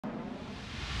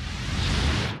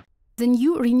The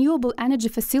new renewable energy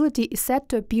facility is set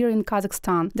to appear in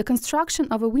Kazakhstan. The construction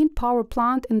of a wind power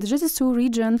plant in the Zhetisu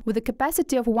region with a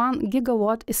capacity of 1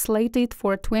 gigawatt is slated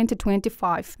for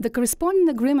 2025. The corresponding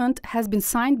agreement has been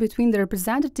signed between the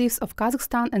representatives of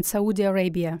Kazakhstan and Saudi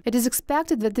Arabia. It is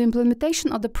expected that the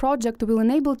implementation of the project will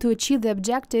enable to achieve the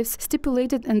objectives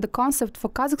stipulated in the concept for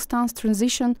Kazakhstan's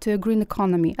transition to a green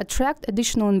economy, attract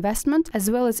additional investment, as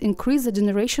well as increase the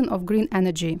generation of green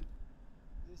energy.